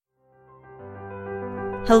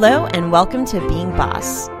Hello and welcome to Being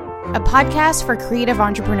Boss, a podcast for creative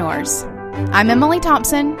entrepreneurs. I'm Emily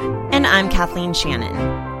Thompson. And I'm Kathleen Shannon.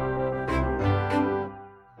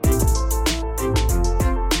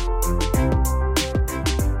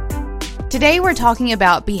 Today we're talking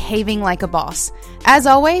about behaving like a boss. As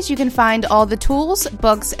always, you can find all the tools,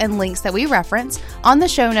 books, and links that we reference on the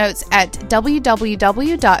show notes at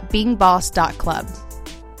www.beingboss.club.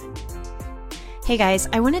 Hey guys,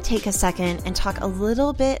 I want to take a second and talk a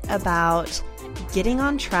little bit about getting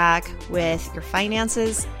on track with your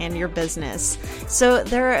finances and your business. So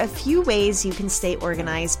there are a few ways you can stay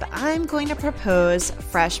organized, but I'm going to propose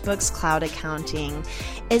FreshBooks Cloud Accounting.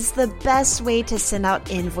 It's the best way to send out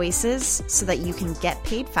invoices so that you can get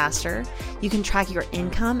paid faster. You can track your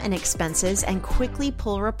income and expenses and quickly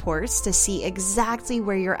pull reports to see exactly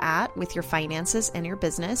where you're at with your finances and your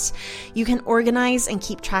business. You can organize and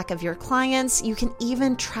keep track of your clients. You can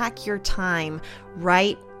even track your time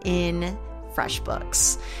right in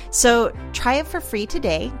FreshBooks. So try it for free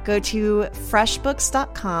today. Go to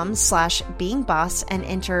freshbooks.com/beingboss and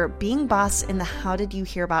enter Being Boss in the How Did You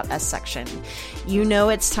Hear About Us section. You know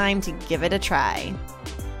it's time to give it a try.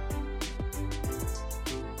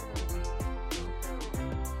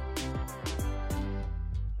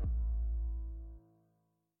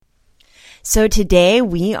 So today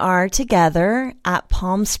we are together at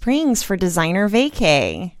Palm Springs for Designer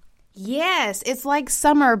Vacay. Yes, it's like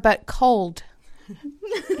summer, but cold.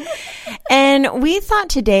 And we thought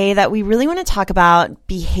today that we really want to talk about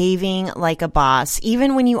behaving like a boss,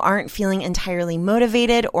 even when you aren't feeling entirely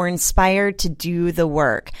motivated or inspired to do the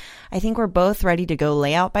work. I think we're both ready to go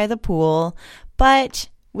lay out by the pool, but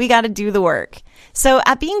we got to do the work. So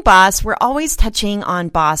at Being Boss, we're always touching on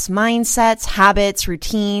boss mindsets, habits,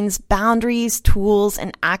 routines, boundaries, tools,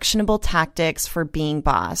 and actionable tactics for being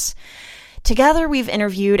boss. Together, we've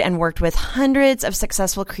interviewed and worked with hundreds of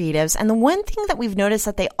successful creatives, and the one thing that we've noticed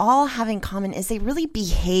that they all have in common is they really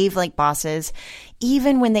behave like bosses,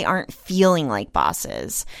 even when they aren't feeling like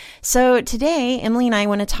bosses. So today, Emily and I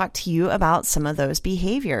want to talk to you about some of those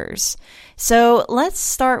behaviors. So let's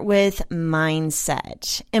start with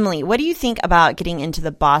mindset. Emily, what do you think about getting into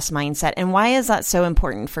the boss mindset, and why is that so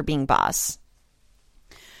important for being boss?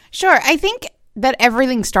 Sure, I think that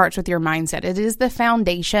everything starts with your mindset. It is the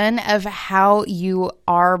foundation of how you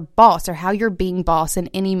are boss or how you're being boss in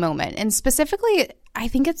any moment. And specifically, I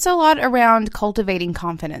think it's a lot around cultivating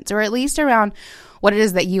confidence, or at least around what it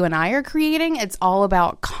is that you and I are creating. It's all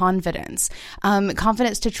about confidence.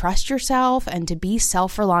 Confidence to trust yourself and to be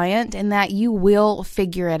self-reliant and that you will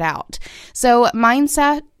figure it out. So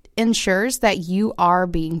mindset ensures that you are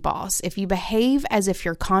being boss. If you behave as if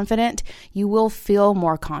you're confident, you will feel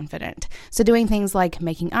more confident. So doing things like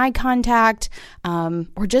making eye contact,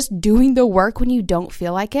 or just doing the work when you don't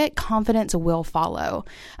feel like it, confidence will follow.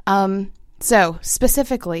 So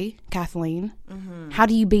specifically, Kathleen, how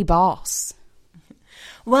do you be boss?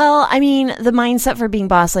 Well, I mean, the mindset for being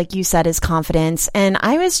boss, like you said, is confidence. And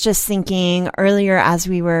I was just thinking earlier as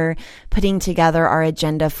we were putting together our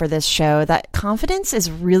agenda for this show that confidence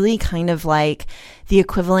is really kind of like the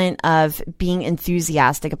equivalent of being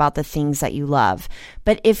enthusiastic about the things that you love.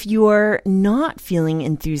 But if you're not feeling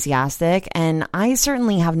enthusiastic, and I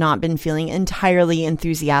certainly have not been feeling entirely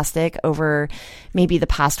enthusiastic over maybe the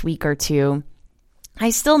past week or two,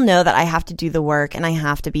 I still know that I have to do the work and I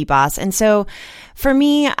have to be boss. And so for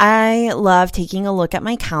me, I love taking a look at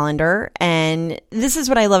my calendar. And this is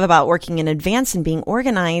what I love about working in advance and being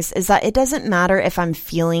organized is that it doesn't matter if I'm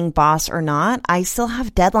feeling boss or not. I still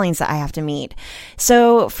have deadlines that I have to meet.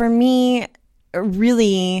 So for me,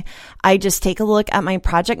 really, I just take a look at my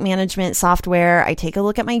project management software. I take a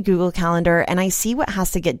look at my Google Calendar and I see what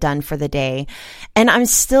has to get done for the day. And I'm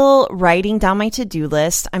still writing down my to-do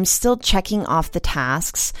list. I'm still checking off the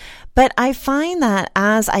tasks. But I find that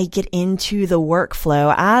as I get into the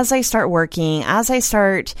workflow, as I start working, as I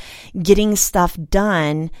start getting stuff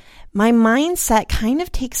done, my mindset kind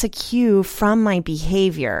of takes a cue from my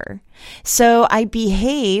behavior. So I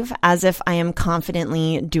behave as if I am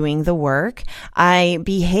confidently doing the work. I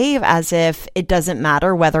behave as if it doesn't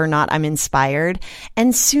matter whether or not I'm inspired.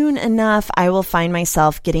 And soon enough, I will find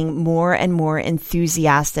myself getting more and more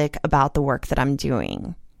enthusiastic about the work that I'm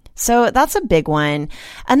doing. So that's a big one.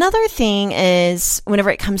 Another thing is whenever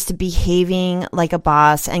it comes to behaving like a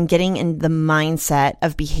boss and getting in the mindset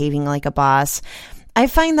of behaving like a boss, I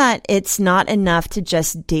find that it's not enough to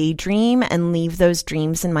just daydream and leave those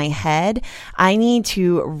dreams in my head. I need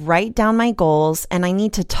to write down my goals and I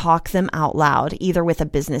need to talk them out loud, either with a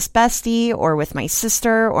business bestie or with my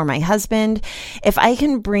sister or my husband. If I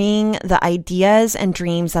can bring the ideas and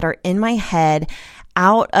dreams that are in my head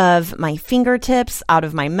out of my fingertips, out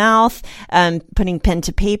of my mouth, putting pen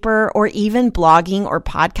to paper, or even blogging or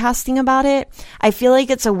podcasting about it. I feel like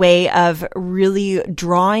it's a way of really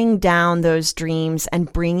drawing down those dreams and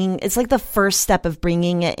it's like the first step of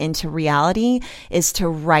bringing it into reality is to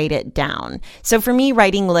write it down. So for me,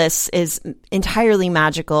 writing lists is entirely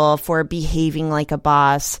magical for behaving like a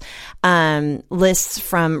boss. Lists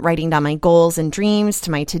from writing down my goals and dreams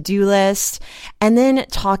to my to-do list, and then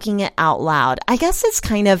talking it out loud. I guess it's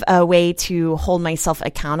kind of a way to hold myself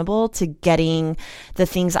accountable to getting the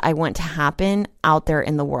things that I want to happen out there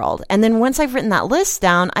in the world. And then once I've written that list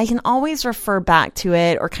down, I can always refer back to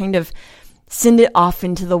it or kind of send it off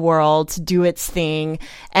into the world to do its thing.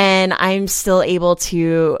 And I'm still able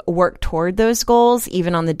to work toward those goals,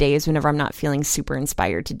 even on the days whenever I'm not feeling super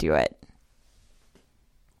inspired to do it.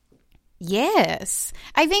 Yes.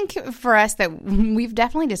 I think for us that we've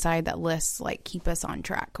definitely decided that lists like keep us on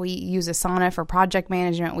track. We use Asana for project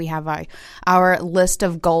management. We have our list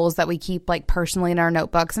of goals that we keep like personally in our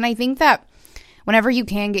notebooks. And I think that whenever you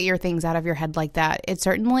can get your things out of your head like that, it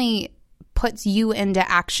certainly puts you into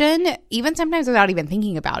action, even sometimes without even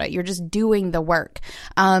thinking about it. You're just doing the work.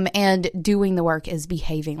 And doing the work is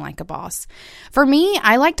behaving like a boss. For me,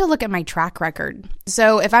 I like to look at my track record.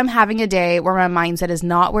 So if I'm having a day where my mindset is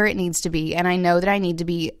not where it needs to be, and I know that I need to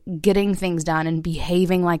be getting things done and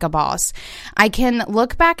behaving like a boss, I can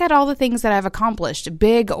look back at all the things that I've accomplished,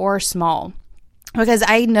 big or small. Because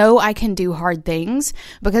I know I can do hard things,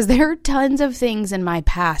 because there are tons of things in my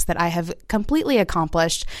past that I have completely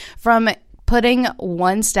accomplished from putting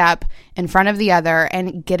one step in front of the other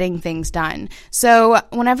and getting things done. So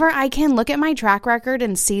whenever I can look at my track record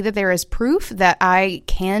and see that there is proof that I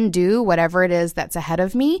can do whatever it is that's ahead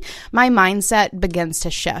of me, my mindset begins to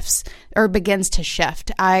shift.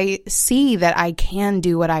 I see that I can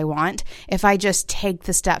do what I want if I just take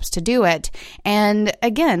the steps to do it. And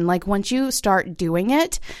again, like once you start doing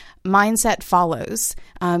it, mindset follows.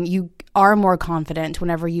 You are more confident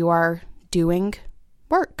whenever you are doing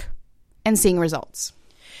work and seeing results.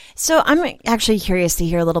 So I'm actually curious to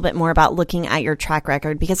hear a little bit more about looking at your track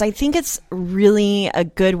record, because I think it's really a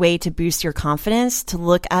good way to boost your confidence to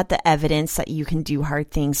look at the evidence that you can do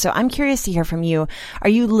hard things. So I'm curious to hear from you. Are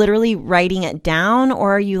you literally writing it down,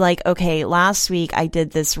 or are you like, okay, last week I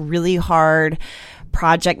did this really hard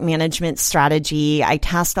project management strategy. I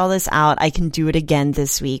tasked all this out. I can do it again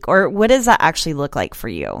this week. Or what does that actually look like for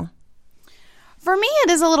you? For me, it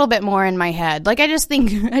is a little bit more in my head. Like I just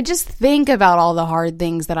think about all the hard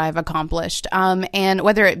things that I've accomplished. And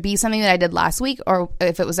whether it be something that I did last week, or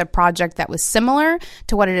if it was a project that was similar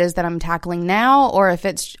to what it is that I'm tackling now, or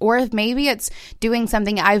if maybe it's doing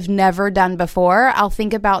something I've never done before, I'll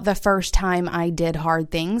think about the first time I did hard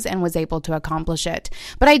things and was able to accomplish it.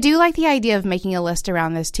 But I do like the idea of making a list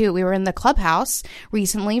around this too. We were in the Clubhouse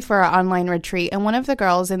recently for our online retreat, and one of the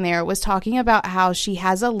girls in there was talking about how she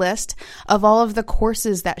has a list of all of the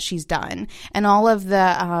courses that she's done and all of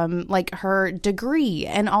the like her degree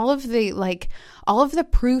and all of the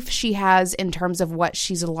proof she has in terms of what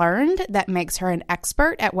she's learned that makes her an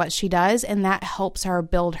expert at what she does, and that helps her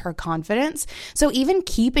build her confidence. So even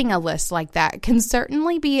keeping a list like that can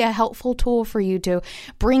certainly be a helpful tool for you to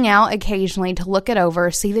bring out occasionally, to look it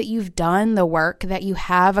over, see that you've done the work, that you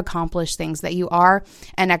have accomplished things, that you are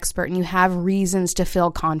an expert and you have reasons to feel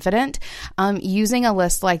confident. Using a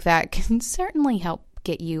list like that can certainly help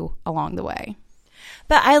get you along the way.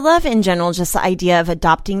 But I love in general just the idea of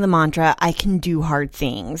adopting the mantra, I can do hard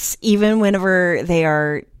things, even whenever they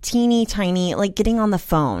are teeny tiny, like getting on the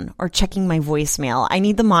phone or checking my voicemail. I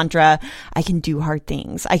need the mantra, I can do hard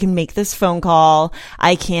things. I can make this phone call.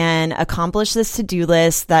 I can accomplish this to-do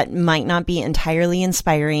list that might not be entirely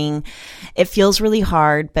inspiring. It feels really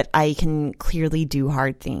hard, but I can clearly do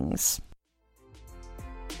hard things.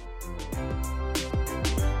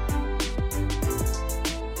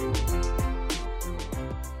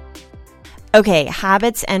 Okay,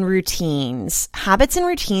 habits and routines. Habits and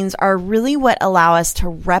routines are really what allow us to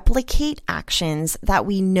replicate actions that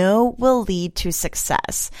we know will lead to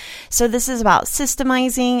success. So this is about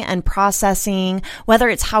systemizing and processing, whether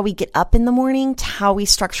it's how we get up in the morning to how we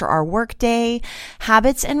structure our workday.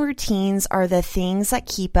 Habits and routines are the things that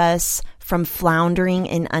keep us from floundering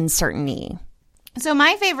in uncertainty. So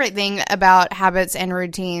my favorite thing about habits and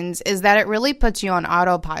routines is that it really puts you on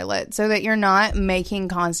autopilot so that you're not making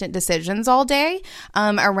constant decisions all day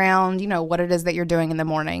around, what it is that you're doing in the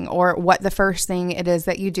morning, or what the first thing it is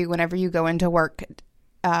that you do whenever you go into work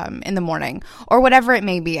in the morning, or whatever it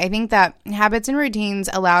may be. I think that habits and routines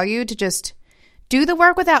allow you to just do the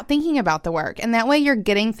work without thinking about the work. And that way you're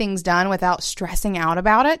getting things done without stressing out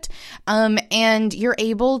about it. And you're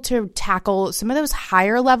able to tackle some of those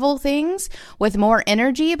higher level things with more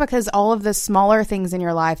energy because all of the smaller things in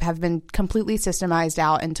your life have been completely systemized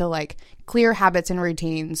out into like clear habits and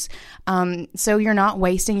routines. So you're not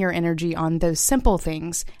wasting your energy on those simple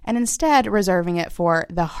things and instead reserving it for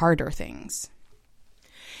the harder things.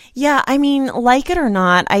 Yeah, I mean, like it or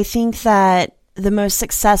not, I think that the most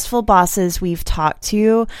successful bosses we've talked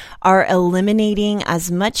to are eliminating as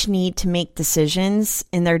much need to make decisions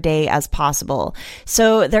in their day as possible.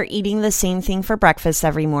 So they're eating the same thing for breakfast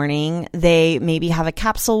every morning. They maybe have a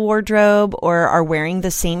capsule wardrobe or are wearing the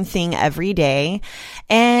same thing every day.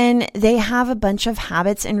 And they have a bunch of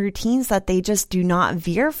habits and routines that they just do not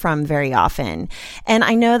veer from very often. And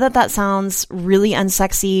I know that that sounds really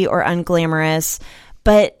unsexy or unglamorous,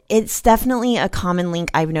 but it's definitely a common link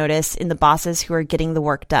I've noticed in the bosses who are getting the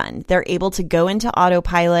work done. They're able to go into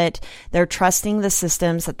autopilot, they're trusting the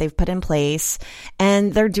systems that they've put in place,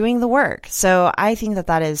 and they're doing the work. So I think that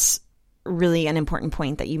that is really an important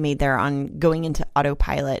point that you made there on going into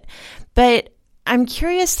autopilot. But I'm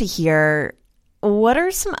curious to hear, what are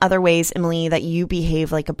some other ways, Emily, that you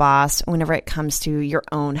behave like a boss whenever it comes to your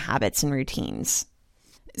own habits and routines?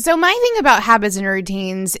 So my thing about habits and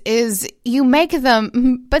routines is you make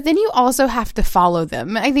them, but then you also have to follow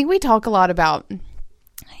them. I think we talk a lot about,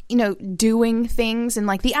 doing things and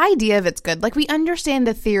like the idea of it's good. Like we understand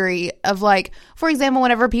the theory of like, for example,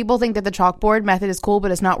 whenever people think that the chalkboard method is cool,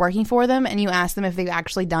 but it's not working for them, and you ask them if they've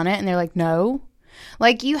actually done it and they're like, no.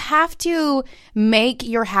 Like you have to make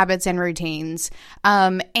your habits and routines,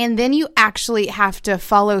 and then you actually have to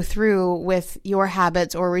follow through with your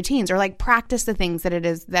habits or routines, or like practice the things that it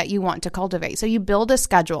is that you want to cultivate. So you build a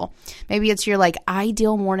schedule. Maybe it's your like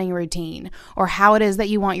ideal morning routine or how it is that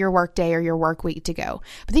you want your work day or your work week to go.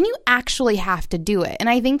 But then you actually have to do it. And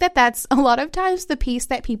I think that that's a lot of times the piece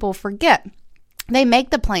that people forget. They make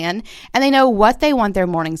the plan and they know what they want their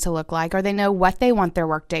mornings to look like, or they know what they want their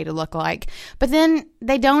work day to look like, but then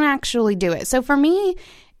they don't actually do it. So for me,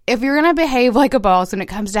 if you're going to behave like a boss when it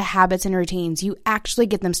comes to habits and routines, you actually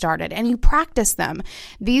get them started and you practice them.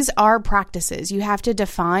 These are practices. You have to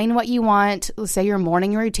define what you want, let's say your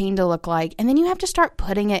morning routine to look like, and then you have to start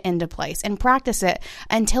putting it into place and practice it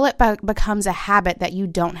until it becomes a habit that you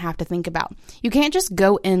don't have to think about. You can't just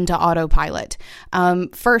go into autopilot.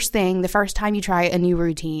 First thing, the first time you try a new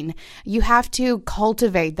routine, you have to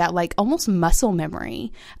cultivate that like almost muscle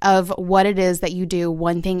memory of what it is that you do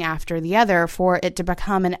one thing after the other for it to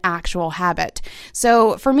become an actual habit.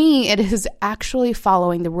 So for me, it is actually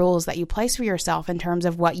following the rules that you place for yourself in terms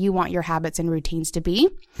of what you want your habits and routines to be,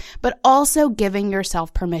 but also giving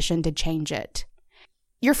yourself permission to change it.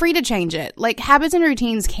 You're free to change it. Like habits and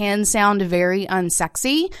routines can sound very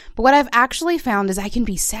unsexy, but what I've actually found is I can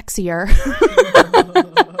be sexier.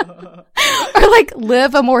 Or like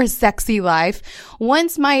live a more sexy life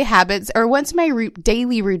once my habits or once my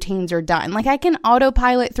daily routines are done. Like I can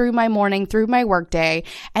autopilot through my morning, through my work day,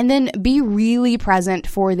 and then be really present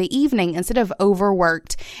for the evening instead of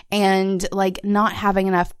overworked and like not having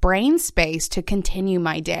enough brain space to continue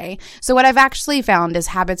my day. So what I've actually found is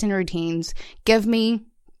habits and routines give me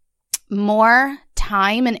more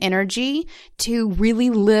time and energy to really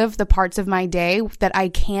live the parts of my day that I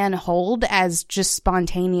can hold as just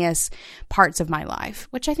spontaneous parts of my life,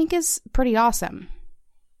 which I think is pretty awesome.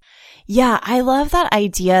 Yeah, I love that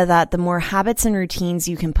idea that the more habits and routines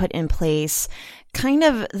you can put in place, kind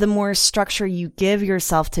of the more structure you give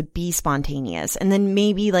yourself to be spontaneous. And then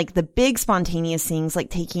maybe like the big spontaneous things like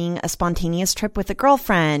taking a spontaneous trip with a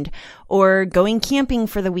girlfriend or going camping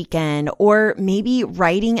for the weekend, or maybe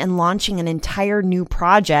writing and launching an entire new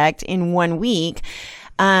project in 1 week,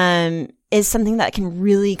 is something that can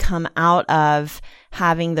really come out of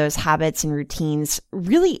having those habits and routines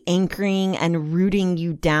really anchoring and rooting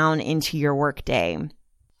you down into your workday.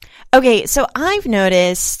 Okay, so I've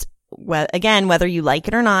noticed, again, whether you like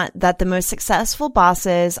it or not, that the most successful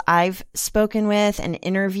bosses I've spoken with and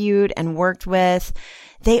interviewed and worked with,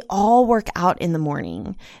 they all work out in the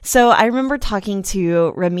morning. So I remember talking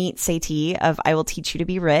to Ramit Sethi of I Will Teach You to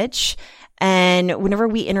Be Rich. And whenever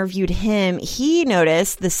we interviewed him, he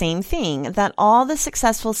noticed the same thing, that all the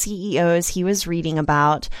successful CEOs he was reading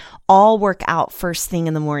about all work out first thing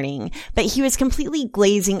in the morning. But he was completely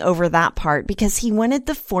glazing over that part because he wanted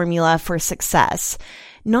the formula for success.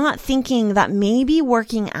 not thinking that maybe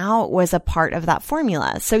working out was a part of that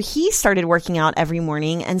formula. So he started working out every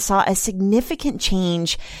morning and saw a significant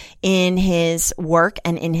change in his work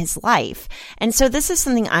and in his life. And so this is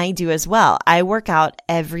something I do as well. I work out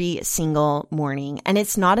every single morning, and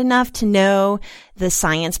it's not enough to know the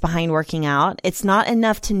science behind working out. It's not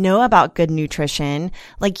enough to know about good nutrition.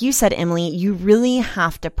 Like you said, Emily, you really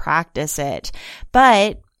have to practice it.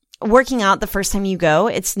 But working out the first time you go,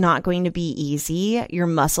 it's not going to be easy. Your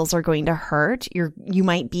muscles are going to hurt. You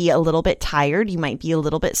might be a little bit tired. You might be a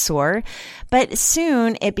little bit sore, but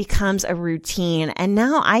soon it becomes a routine. And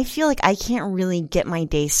now I feel like I can't really get my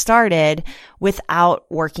day started without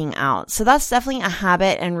working out. So that's definitely a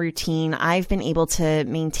habit and routine I've been able to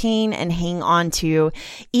maintain and hang on to,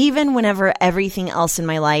 even whenever everything else in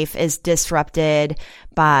my life is disrupted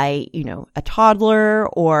by, a toddler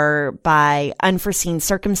or by unforeseen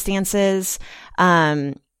circumstances.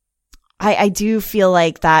 I do feel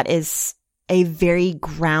like that is a very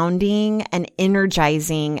grounding and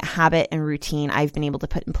energizing habit and routine I've been able to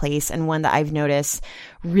put in place, and one that I've noticed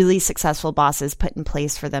really successful bosses put in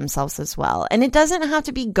place for themselves as well. And it doesn't have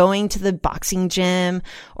to be going to the boxing gym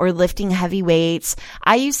or lifting heavy weights.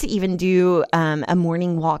 I used to even do a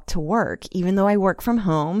morning walk to work. Even though I work from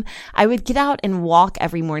home, I would get out and walk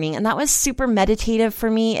every morning, and that was super meditative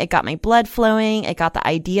for me. It got my blood flowing. It got the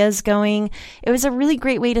ideas going. It was a really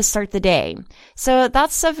great way to start the day. So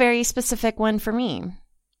that's a very specific one for me.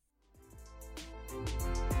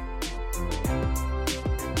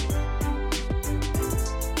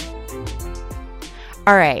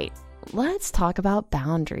 All right, let's talk about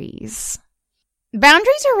boundaries.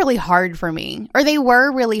 Boundaries are really hard for me, or they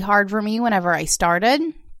were really hard for me whenever I started.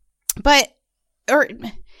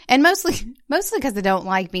 And mostly because I don't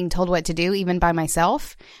like being told what to do, even by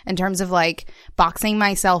myself, in terms of like boxing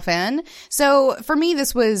myself in. So for me,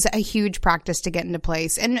 this was a huge practice to get into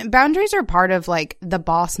place. And boundaries are part of like the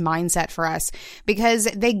boss mindset for us, because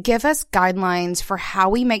they give us guidelines for how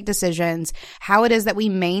we make decisions, how it is that we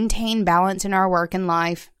maintain balance in our work and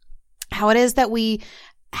life, how it is that we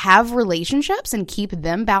have relationships and keep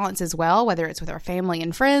them balanced as well, whether it's with our family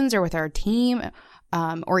and friends or with our team,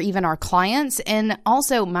 or even our clients. And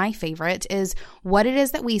also my favorite is what it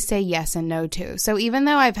is that we say yes and no to. So even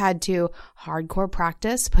though I've had to hardcore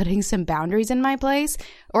practice putting some boundaries in place,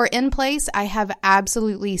 I have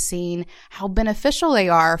absolutely seen how beneficial they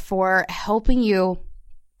are for helping you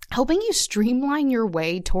streamline your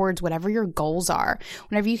way towards whatever your goals are.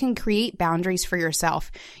 Whenever you can create boundaries for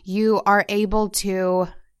yourself, you are able to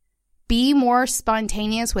be more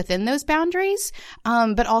spontaneous within those boundaries,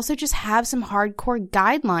 but also just have some hardcore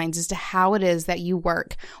guidelines as to how it is that you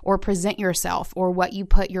work or present yourself or what you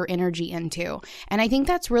put your energy into. And I think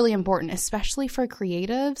that's really important, especially for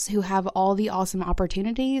creatives who have all the awesome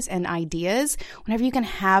opportunities and ideas. Whenever you can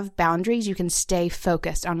have boundaries, you can stay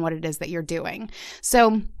focused on what it is that you're doing.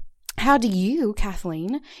 So how do you,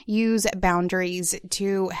 Kathleen, use boundaries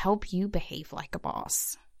to help you behave like a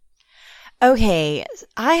boss? Okay,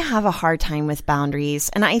 I have a hard time with boundaries,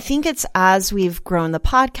 and I think it's as we've grown the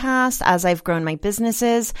podcast, as I've grown my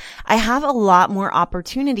businesses, I have a lot more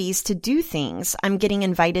opportunities to do things. I'm getting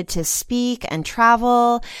invited to speak and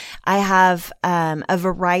travel. I have a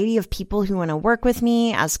variety of people who want to work with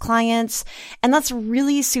me as clients, and that's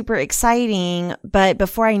really super exciting. But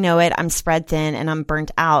before I know it, I'm spread thin and I'm burnt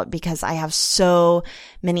out because I have so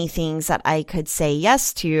many things that I could say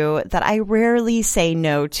yes to that I rarely say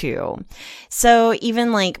no to. So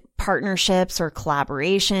even like partnerships or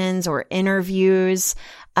collaborations or interviews,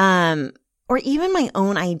 or even my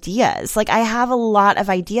own ideas. Like I have a lot of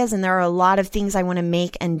ideas and there are a lot of things I want to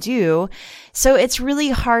make and do. So it's really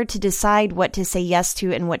hard to decide what to say yes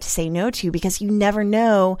to and what to say no to, because you never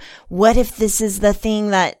know what if this is the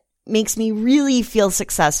thing that makes me really feel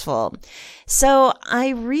successful. So I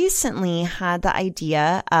recently had the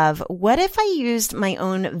idea of what if I used my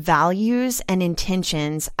own values and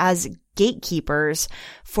intentions as gatekeepers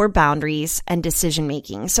for boundaries and decision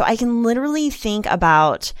making. So I can literally think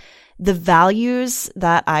about the values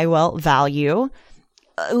that I value,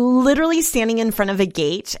 literally standing in front of a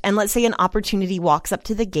gate, and let's say an opportunity walks up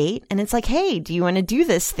to the gate and it's like, hey, do you want to do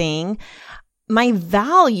this thing? My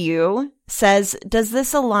value says, does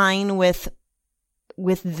this align with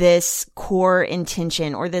this core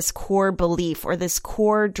intention or this core belief or this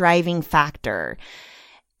core driving factor?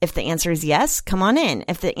 If the answer is yes, come on in.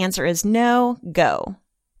 If the answer is no, go.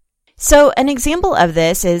 So an example of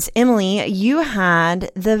this is, Emily, you had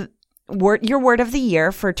your word of the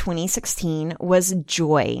year for 2016 was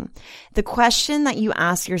joy. The question that you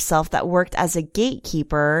asked yourself that worked as a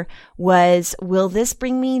gatekeeper was, will this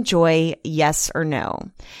bring me joy? Yes or no?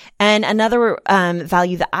 And another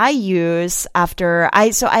value that I use after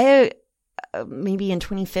maybe in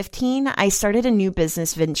 2015, I started a new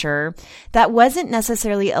business venture that wasn't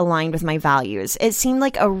necessarily aligned with my values. It seemed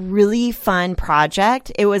like a really fun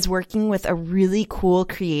project. It was working with a really cool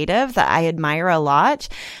creative that I admire a lot,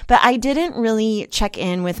 but I didn't really check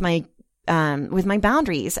in with my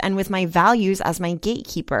boundaries and with my values as my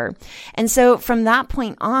gatekeeper. And so from that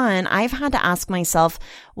point on, I've had to ask myself,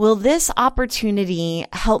 will this opportunity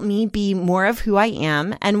help me be more of who I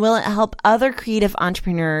am? And will it help other creative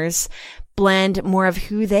entrepreneurs blend more of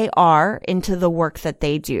who they are into the work that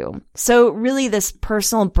they do? So really, this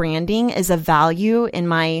personal branding is a value in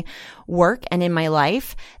my work and in my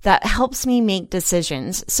life that helps me make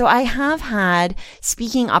decisions. So I have had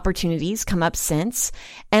speaking opportunities come up since,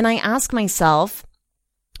 and I ask myself,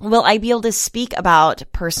 will I be able to speak about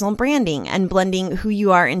personal branding and blending who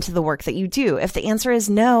you are into the work that you do? If the answer is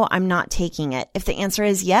no, I'm not taking it. If the answer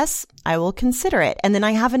is yes, I will consider it. And then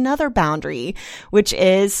I have another boundary, which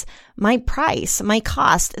is my price, my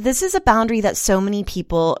cost. This is a boundary that so many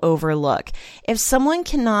people overlook. If someone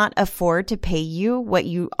cannot afford to pay you what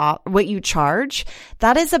you charge,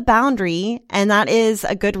 that is a boundary, and that is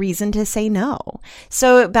a good reason to say no.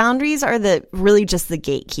 So boundaries are really just the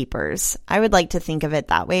gatekeepers. I would like to think of it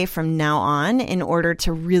that way from now on in order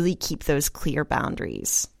to really keep those clear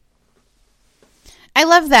boundaries. I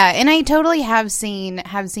love that. And I totally have seen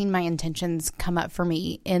my intentions come up for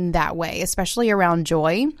me in that way, especially around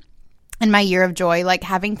joy. In my year of joy, like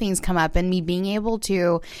having things come up and me being able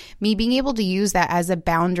to use that as a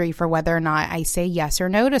boundary for whether or not I say yes or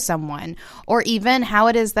no to someone, or even how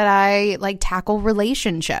it is that I like tackle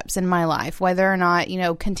relationships in my life, whether or not,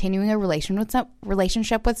 continuing a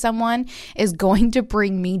relationship with someone is going to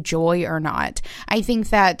bring me joy or not. I think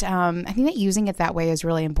that using it that way is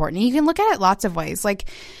really important. And you can look at it lots of ways, like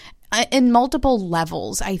in multiple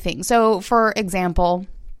levels, I think. So for example,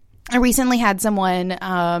 I recently had someone,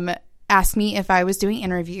 asked me if I was doing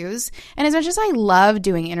interviews. And as much as I love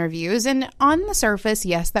doing interviews, and on the surface,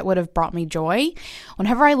 yes, that would have brought me joy.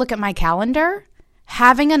 Whenever I look at my calendar,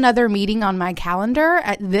 having another meeting on my calendar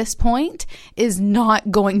at this point is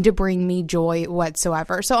not going to bring me joy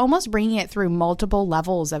whatsoever. So almost bringing it through multiple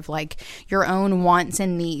levels of like your own wants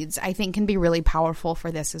and needs, I think can be really powerful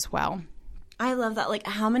for this as well. I love that. Like,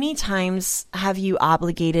 how many times have you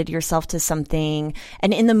obligated yourself to something?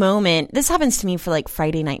 And in the moment, this happens to me for like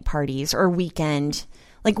Friday night parties or weekend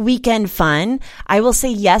fun. I will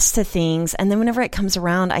say yes to things. And then whenever it comes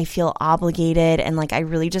around, I feel obligated and like I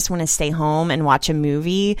really just want to stay home and watch a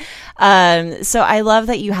movie. So I love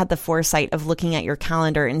that you had the foresight of looking at your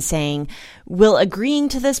calendar and saying, will agreeing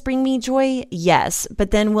to this bring me joy? Yes.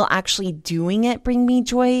 But then will actually doing it bring me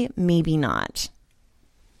joy? Maybe not.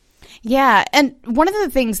 Yeah. And one of the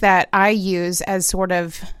things that I use as sort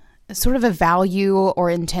of a value or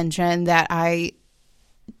intention that I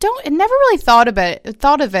never really thought of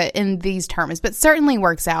it in these terms, but certainly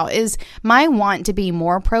works out, is my want to be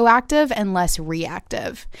more proactive and less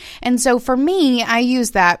reactive. And so for me, I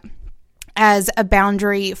use that as a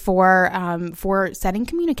boundary for setting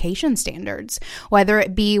communication standards, whether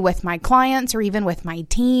it be with my clients or even with my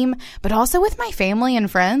team, but also with my family and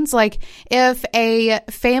friends. Like if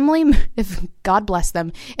God bless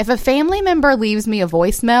them, if a family member leaves me a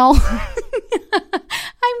voicemail,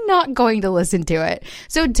 I'm not going to listen to it.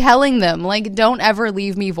 So telling them, like, don't ever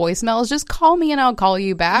leave me voicemails. Just call me and I'll call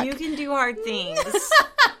you back. You can do hard things.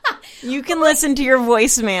 You can listen to your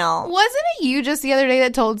voicemail. Wasn't it you just the other day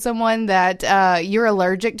that told someone that you're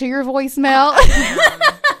allergic to your voicemail?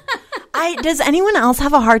 Does anyone else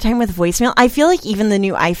have a hard time with voicemail? I feel like even the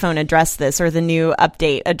new iPhone addressed this, or the new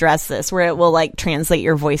update addressed this, where it will like translate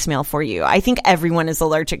your voicemail for you. I think everyone is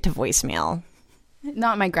allergic to voicemail.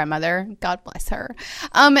 Not my grandmother. God bless her.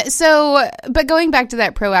 But going back to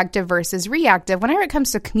that proactive versus reactive, whenever it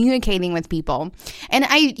comes to communicating with people, and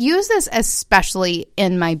I use this especially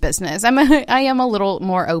in my business. I am a little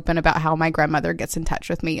more open about how my grandmother gets in touch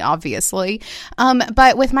with me, obviously.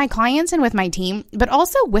 But with my clients and with my team, but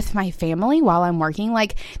also with my family while I'm working,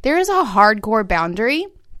 like there is a hardcore boundary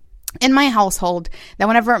in my household that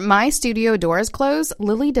whenever my studio door is closed,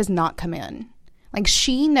 Lily does not come in. Like,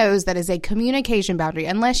 she knows that is a communication boundary.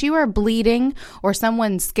 Unless you are bleeding or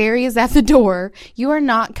someone scary is at the door, you are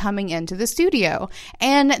not coming into the studio.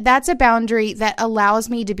 And that's a boundary that allows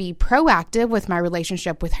me to be proactive with my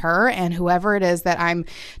relationship with her and whoever it is that I'm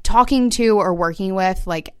talking to or working with,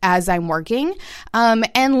 like as I'm working,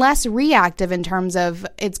 and less reactive in terms of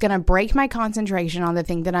it's going to break my concentration on the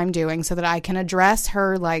thing that I'm doing so that I can address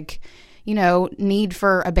her, like, you know, need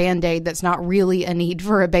for a Band-Aid that's not really a need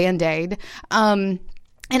for a Band-Aid. And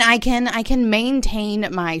I can maintain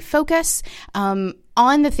my focus on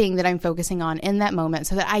the thing that I'm focusing on in that moment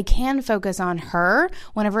so that I can focus on her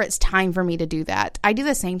whenever it's time for me to do that. I do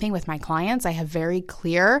the same thing with my clients. I have very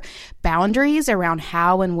clear boundaries around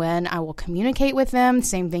how and when I will communicate with them.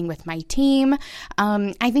 Same thing with my team.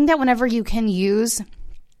 I think that whenever you can use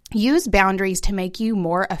boundaries to make you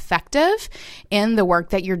more effective in the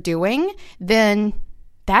work that you're doing, then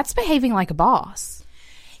that's behaving like a boss.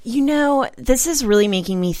 You know, this is really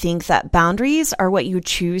making me think that boundaries are what you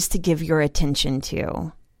choose to give your attention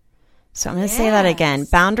to. So I'm going to say that again.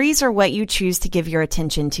 Boundaries are what you choose to give your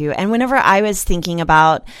attention to. And whenever I was thinking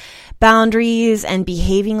about boundaries and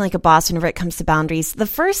behaving like a boss whenever it comes to boundaries, the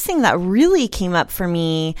first thing that really came up for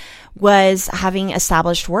me was having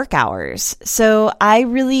established work hours. So I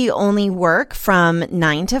really only work from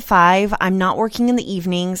 9 to 5. I'm not working in the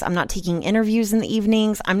evenings. I'm not taking interviews in the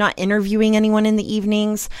evenings. I'm not interviewing anyone in the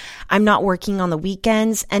evenings. I'm not working on the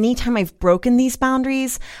weekends. Anytime I've broken these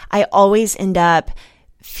boundaries, I always end up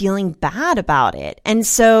feeling bad about it. And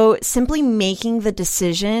so simply making the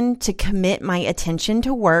decision to commit my attention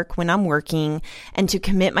to work when I'm working and to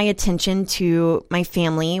commit my attention to my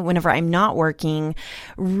family whenever I'm not working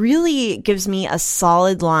really gives me a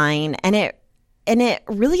solid line, and it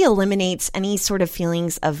really eliminates any sort of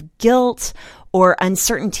feelings of guilt or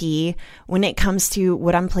uncertainty when it comes to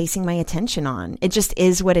what I'm placing my attention on. It just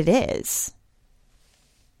is what it is.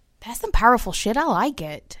 That's some powerful shit. I like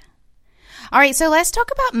it. All right, so let's talk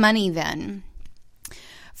about money then.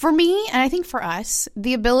 For me, and I think for us,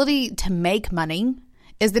 the ability to make money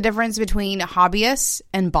is the difference between hobbyists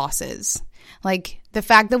and bosses. Like, the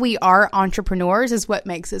fact that we are entrepreneurs is what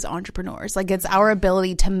makes us entrepreneurs. Like, it's our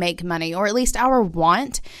ability to make money, or at least our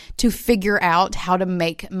want to figure out how to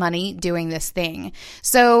make money doing this thing.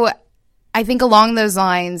 So I think along those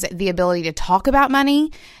lines, the ability to talk about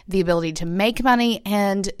money, the ability to make money,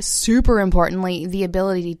 and super importantly, the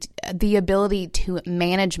ability to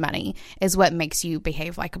manage money is what makes you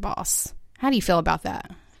behave like a boss. How do you feel about that?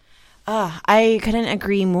 I couldn't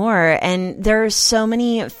agree more. And there are so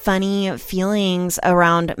many funny feelings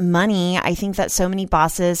around money. I think that so many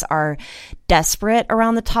bosses are desperate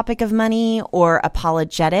around the topic of money, or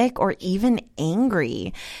apologetic, or even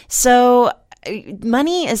angry. So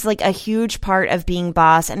money is like a huge part of being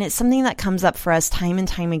boss, and it's something that comes up for us time and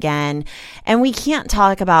time again. And we can't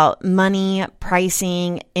talk about money,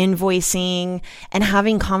 pricing, invoicing, and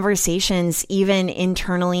having conversations even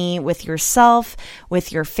internally with yourself,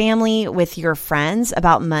 with your family, with your friends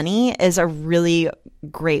about money is a really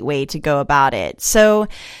great way to go about it. So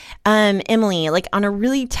Emily, like on a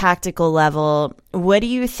really tactical level, what do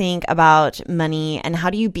you think about money, and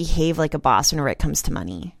how do you behave like a boss whenever it comes to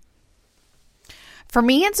money? For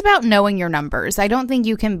me, it's about knowing your numbers. I don't think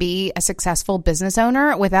you can be a successful business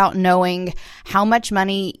owner without knowing how much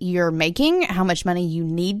money you're making, how much money you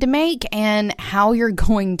need to make, and how you're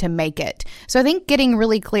going to make it. So I think getting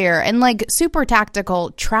really clear and like super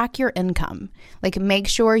tactical, track your income. Like, make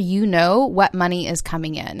sure you know what money is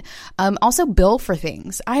coming in. Also bill for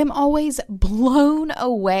things. I am always blown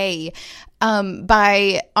away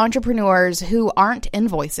by entrepreneurs who aren't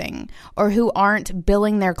invoicing or who aren't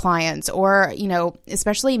billing their clients, or, you know,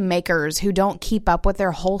 especially makers who don't keep up with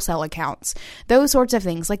their wholesale accounts. Those sorts of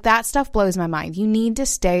things. Like, that stuff blows my mind. You need to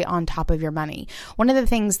stay on top of your money. One of the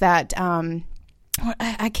things that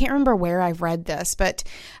I can't remember where I've read this, but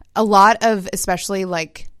a lot of, especially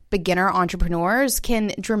like beginner entrepreneurs,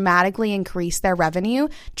 can dramatically increase their revenue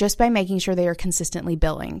just by making sure they are consistently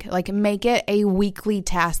billing. Like, make it a weekly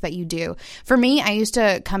task that you do. For me, I used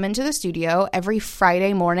to come into the studio every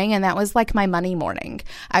Friday morning, and that was like my money morning.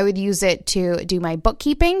 I would use it to do my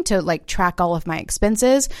bookkeeping, to like track all of my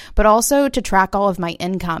expenses, but also to track all of my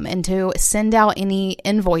income and to send out any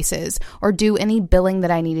invoices or do any billing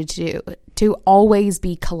that I needed to do, to always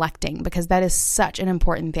be collecting, because that is such an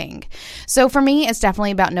important thing. So for me, it's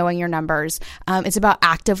definitely about knowing your numbers. It's about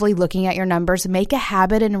actively looking at your numbers. Make a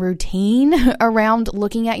habit and routine around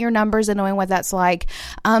looking at your numbers and knowing what that's like,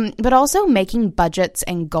 but also making budgets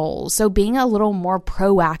and goals. So being a little more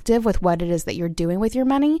proactive with what it is that you're doing with your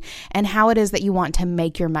money and how it is that you want to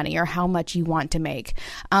make your money, or how much you want to make.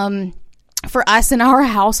 for us in our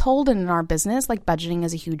household and in our business, like budgeting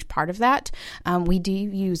is a huge part of that. We do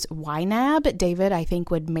use YNAB. David, I think,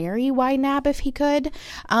 would marry YNAB if he could.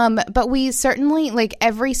 But we certainly, like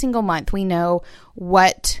every single month, we know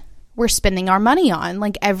what we're spending our money on.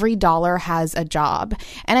 Like every dollar has a job.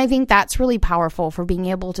 And I think that's really powerful for being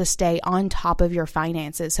able to stay on top of your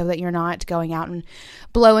finances so that you're not going out and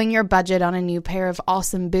blowing your budget on a new pair of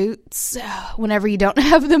awesome boots whenever you don't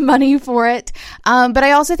have the money for it. But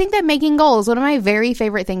I also think that making goals, one of my very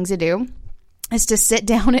favorite things to do is to sit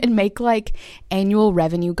down and make like annual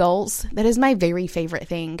revenue goals. That is my very favorite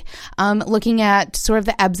thing. Looking at sort of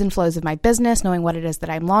the ebbs and flows of my business, knowing what it is that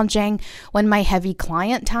I'm launching, when my heavy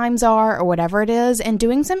client times are, or whatever it is, and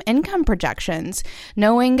doing some income projections,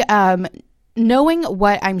 knowing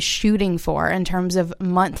what I'm shooting for in terms of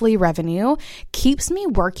monthly revenue keeps me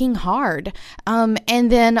working hard.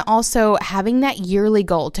 And then also having that yearly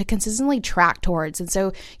goal to consistently track towards. And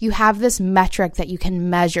so you have this metric that you can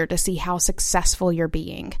measure to see how successful you're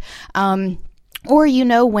being. Or you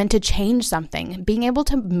know when to change something. Being able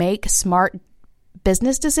to make smart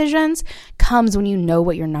business decisions comes when you know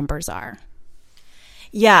what your numbers are.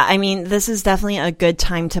 Yeah, I mean, this is definitely a good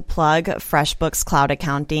time to plug FreshBooks Cloud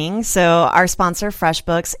Accounting. So our sponsor,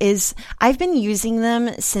 FreshBooks, I've been using them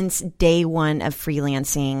since day one of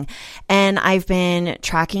freelancing, and I've been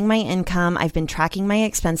tracking my income. I've been tracking my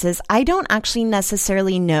expenses. I don't actually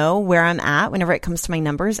necessarily know where I'm at whenever it comes to my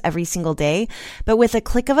numbers every single day, but with a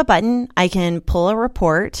click of a button, I can pull a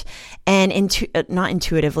report and not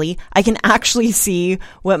intuitively, I can actually see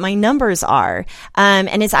what my numbers are.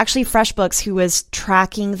 And it's actually FreshBooks who was tracking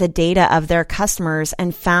the data of their customers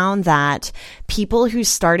and found that people who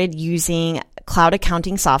started using cloud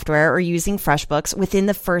accounting software or using FreshBooks within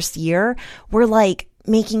the first year were like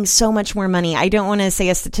making so much more money. I don't want to say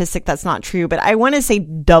a statistic that's not true, but I want to say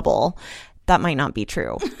double. That might not be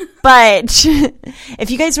true. But if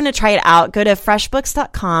you guys want to try it out, go to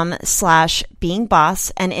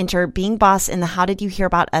freshbooks.com/beingboss and enter Being Boss in the How Did You Hear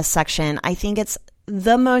About Us section. I think it's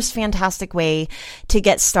the most fantastic way to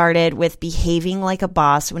get started with behaving like a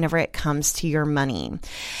boss whenever it comes to your money.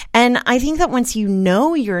 And I think that once you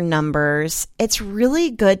know your numbers, it's really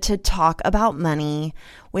good to talk about money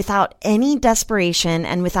without any desperation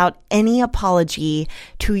and without any apology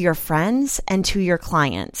to your friends and to your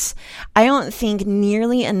clients. I don't think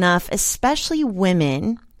nearly enough, especially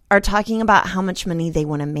women, are talking about how much money they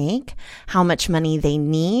want to make, how much money they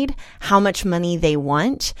need, how much money they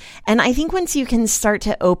want. And I think once you can start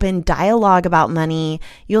to open dialogue about money,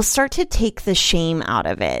 you'll start to take the shame out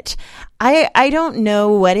of it. I don't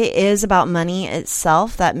know what it is about money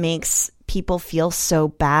itself that makes people feel so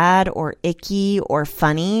bad or icky or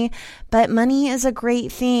funny, but money is a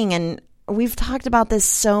great thing. And we've talked about this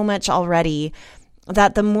so much already,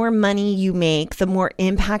 that the more money you make, the more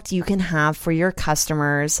impact you can have for your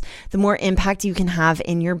customers, the more impact you can have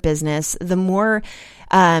in your business, the more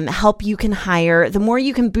help you can hire, the more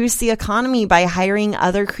you can boost the economy by hiring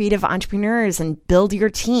other creative entrepreneurs and build your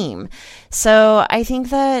team. So I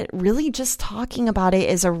think that really just talking about it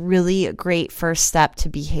is a really great first step to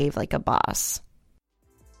behave like a boss.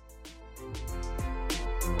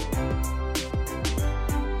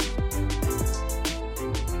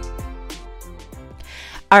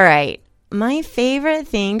 All right. My favorite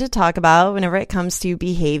thing to talk about whenever it comes to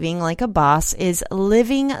behaving like a boss is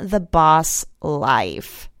living the boss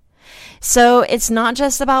life. So it's not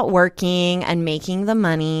just about working and making the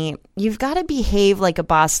money. You've got to behave like a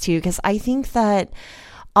boss too, because I think that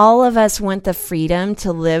all of us want the freedom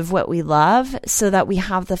to live what we love so that we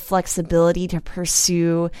have the flexibility to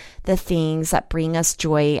pursue the things that bring us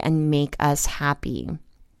joy and make us happy.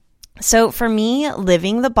 So for me,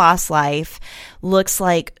 living the boss life looks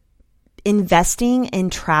like investing in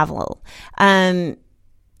travel.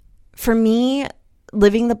 For me,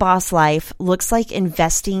 living the boss life looks like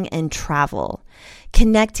investing in travel.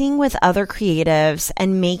 Connecting with other creatives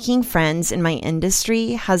and making friends in my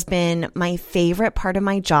industry has been my favorite part of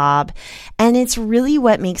my job, and it's really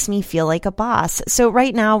what makes me feel like a boss. So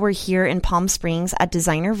right now we're here in Palm Springs at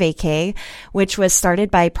Designer Vacay, which was started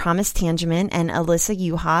by Promise Tangeman and Alyssa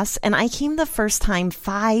Uhas, and I came the first time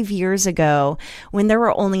 5 years ago when there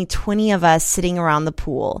were only 20 of us sitting around the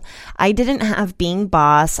pool. I didn't have Being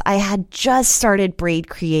Boss. I had just started Braid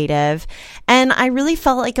Creative, and I really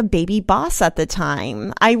felt like a baby boss at the time.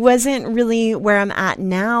 I wasn't really where I'm at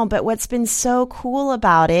now, but what's been so cool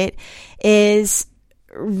about it is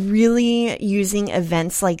really using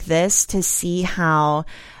events like this to see how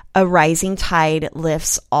a rising tide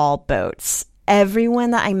lifts all boats.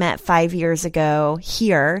 Everyone that I met 5 years ago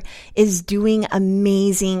here is doing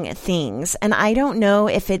amazing things. And I don't know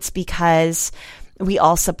if it's because we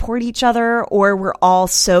all support each other, or we're all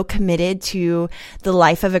so committed to the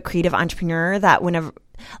life of a creative entrepreneur that whenever,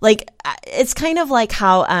 like, it's kind of like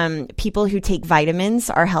how people who take vitamins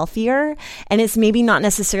are healthier, and it's maybe not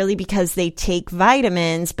necessarily because they take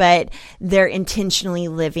vitamins, but they're intentionally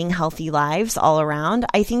living healthy lives all around.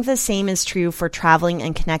 I think the same is true for traveling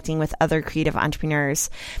and connecting with other creative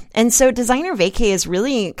entrepreneurs. And so Designer Vacay is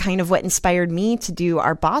really kind of what inspired me to do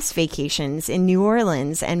our boss vacations in New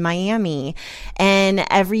Orleans and Miami. And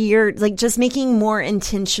every year, like, just making more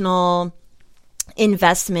intentional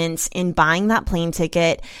investments in buying that plane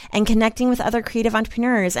ticket and connecting with other creative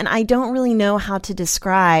entrepreneurs. And I don't really know how to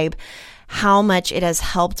describe how much it has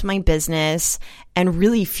helped my business and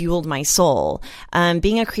really fueled my soul.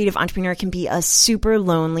 Being a creative entrepreneur can be a super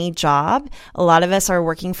lonely job. A lot of us are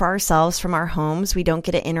working for ourselves from our homes. We don't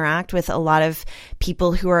get to interact with a lot of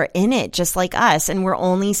people who are in it just like us. And we're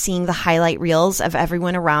only seeing the highlight reels of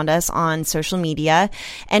everyone around us on social media.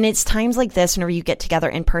 And it's times like this, whenever you get together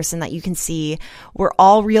in person, that you can see we're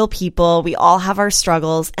all real people. We all have our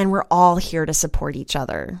struggles, and we're all here to support each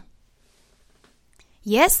other.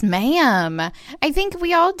 Yes, ma'am. I think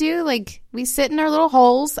we all do. Like, we sit in our little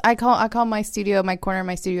holes. I call my studio, my corner of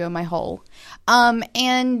my studio, my hole.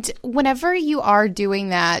 And whenever you are doing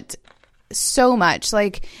that so much,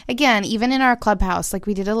 like, again, even in our clubhouse, like,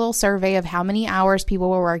 we did a little survey of how many hours people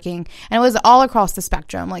were working, and it was all across the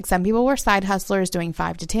spectrum. Like, some people were side hustlers doing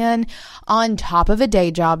 5 to 10 on top of a day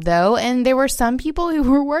job, though. And there were some people who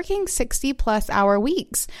were working 60-plus-hour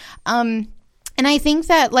weeks. And I think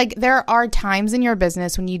that, like, there are times in your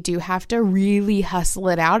business when you do have to really hustle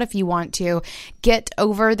it out if you want to get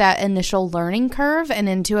over that initial learning curve and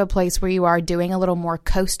into a place where you are doing a little more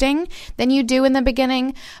coasting than you do in the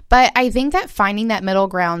beginning. But I think that finding that middle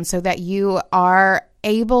ground so that you are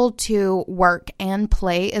able to work and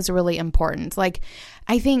play is really important. Like,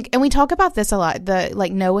 I think, and we talk about this a lot,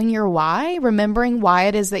 knowing your why, remembering why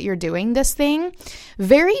it is that you're doing this thing.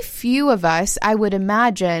 Very few of us, I would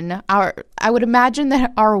imagine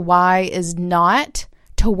that our why is not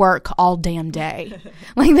to work all damn day.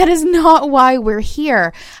 Like, that is not why we're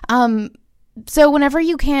here. So whenever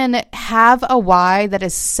you can have a why that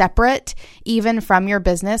is separate even from your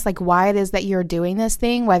business, like why it is that you're doing this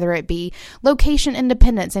thing, whether it be location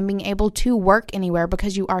independence and being able to work anywhere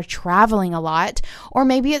because you are traveling a lot, or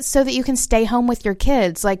maybe it's so that you can stay home with your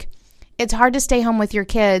kids. Like, it's hard to stay home with your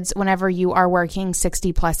kids whenever you are working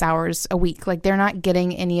 60-plus hours a week. Like, they're not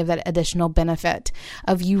getting any of that additional benefit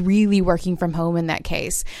of you really working from home in that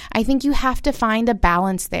case. I think you have to find a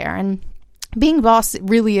balance there. And being boss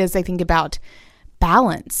really is, I think, about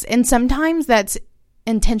balance. And sometimes that's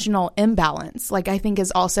intentional imbalance, like, I think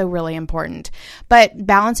is also really important. But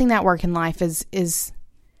balancing that work and life is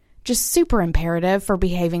just super imperative for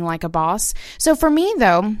behaving like a boss. So for me,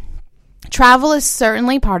 though, travel is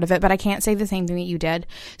certainly part of it, but I can't say the same thing that you did.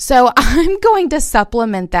 So I'm going to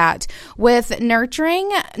supplement that with nurturing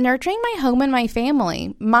my home and my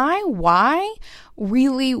family. My why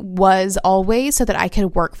really was always so that I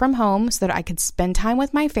could work from home, so that I could spend time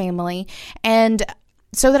with my family, and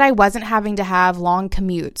so that I wasn't having to have long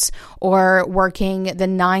commutes or working the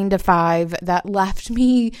 9 to 5 that left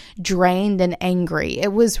me drained and angry.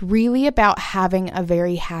 It was really about having a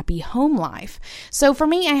very happy home life. So for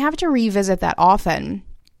me, I have to revisit that often.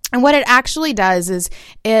 And what it actually does is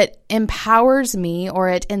it empowers me, or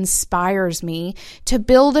it inspires me to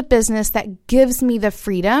build a business that gives me the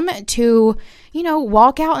freedom to,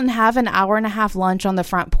 walk out and have an hour and a half lunch on the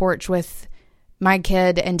front porch with my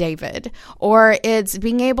kid and David, or it's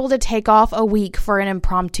being able to take off a week for an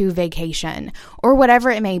impromptu vacation, or whatever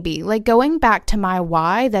it may be. Like, going back to my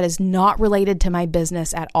why that is not related to my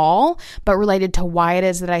business at all, but related to why it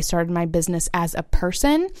is that I started my business as a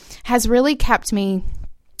person, has really kept me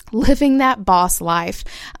living that boss life.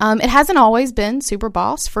 It hasn't always been super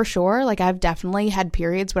boss, for sure. Like, I've definitely had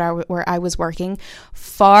periods where I was working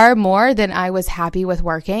far more than I was happy with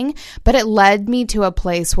working, but it led me to a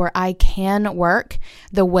place where I can work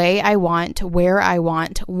the way I want, where I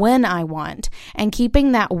want, when I want, and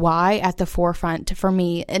keeping that why at the forefront for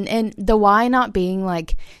me. And the why not being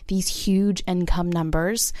like these huge income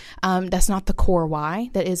numbers. That's not the core why.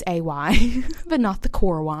 That is a why, but not the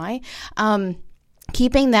core why.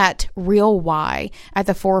 Keeping that real why at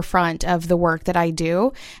the forefront of the work that I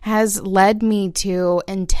do has led me to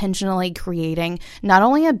intentionally creating not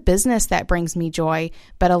only a business that brings me joy,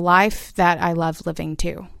 but a life that I love living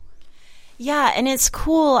too. Yeah, and it's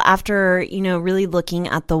cool after, really looking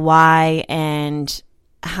at the why and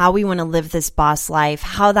how we want to live this boss life,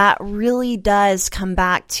 how that really does come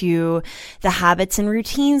back to the habits and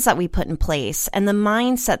routines that we put in place and the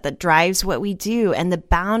mindset that drives what we do and the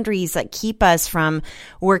boundaries that keep us from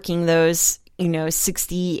working those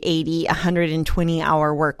 60, 80, 120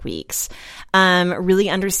 hour work weeks. Really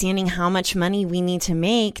understanding how much money we need to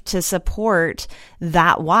make to support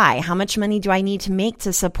that why. How much money do I need to make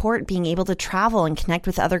to support being able to travel and connect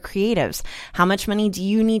with other creatives? How much money do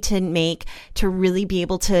you need to make to really be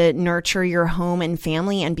able to nurture your home and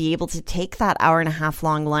family and be able to take that hour and a half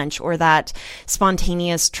long lunch or that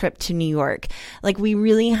spontaneous trip to New York? Like, we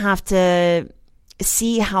really have to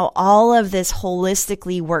see how all of this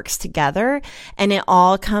holistically works together, and it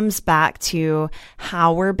all comes back to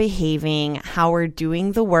how we're behaving, how we're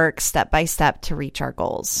doing the work step by step to reach our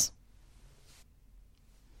goals.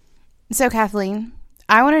 So, Kathleen,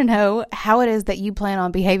 I want to know how it is that you plan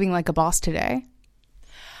on behaving like a boss today.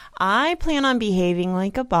 I plan on behaving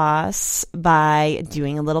like a boss by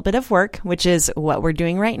doing a little bit of work, which is what we're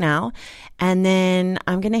doing right now. And then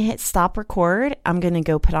I'm going to hit stop record. I'm going to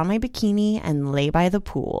go put on my bikini and lay by the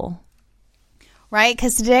pool. Right?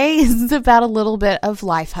 Because today is about a little bit of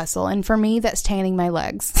life hustle. And for me, that's tanning my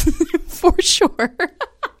legs for sure.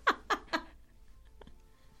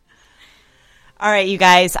 All right, you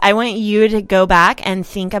guys, I want you to go back and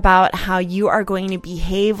think about how you are going to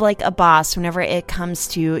behave like a boss whenever it comes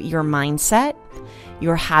to your mindset,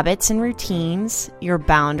 your habits and routines, your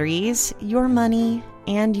boundaries, your money,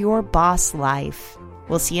 and your boss life.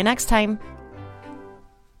 We'll see you next time.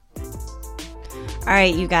 All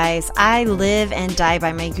right, you guys, I live and die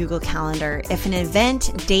by my Google Calendar. If an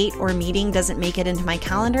event, date, or meeting doesn't make it into my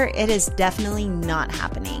calendar, it is definitely not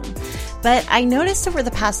happening. But I noticed over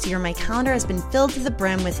the past year, my calendar has been filled to the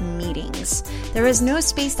brim with meetings. There was no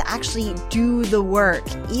space to actually do the work.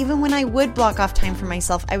 Even when I would block off time for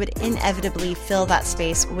myself, I would inevitably fill that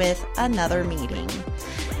space with another meeting.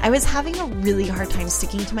 I was having a really hard time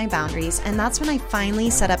sticking to my boundaries, and that's when I finally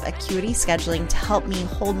set up Acuity Scheduling to help me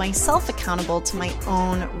hold myself accountable to my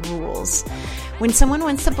own rules. When someone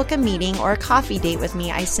wants to book a meeting or a coffee date with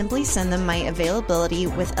me, I simply send them my availability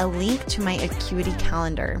with a link to my Acuity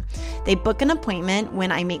calendar. They book an appointment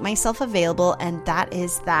when I make myself available, and that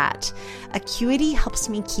is that. Acuity helps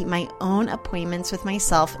me keep my own appointments with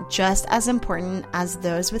myself just as important as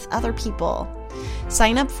those with other people.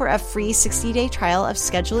 Sign up for a free 60-day trial of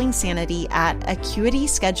Scheduling Sanity at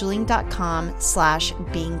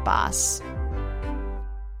acuityscheduling.com/beingboss.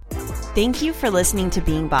 Thank you for listening to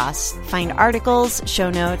Being Boss. Find articles, show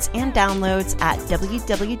notes, and downloads at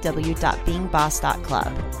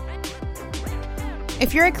www.beingboss.club.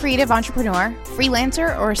 If you're a creative entrepreneur,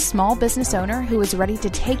 freelancer, or a small business owner who is ready to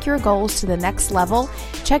take your goals to the next level,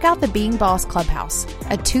 check out the Being Boss Clubhouse,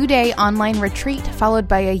 a 2-day online retreat followed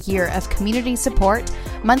by a year of community support,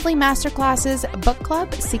 monthly masterclasses, book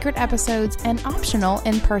club, secret episodes, and optional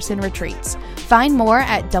in-person retreats. Find more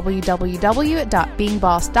at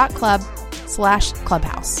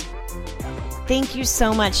www.beingboss.club/clubhouse. Thank you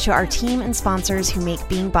so much to our team and sponsors who make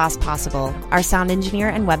Being Boss possible. Our sound engineer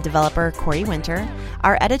and web developer, Corey Winter,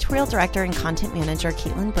 our editorial director and content manager,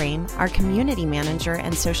 Caitlin Brame, our community manager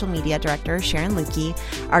and social media director, Sharon Lukey,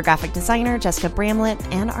 our graphic designer, Jessica Bramlett,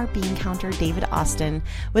 and our bean counter, David Austin,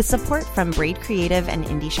 with support from Braid Creative and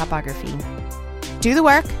Indie Shopography. Do the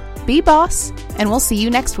work, be boss, and we'll see you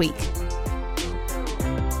next week.